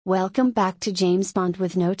Welcome back to James Bond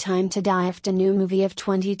with No Time to Die. Afdah new movie of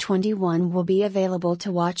 2021 will be available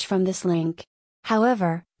to watch from this link.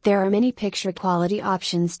 However, there are many picture quality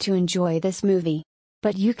options to enjoy this movie.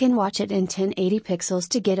 But you can watch it in 1080 pixels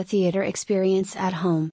to get a theater experience at home.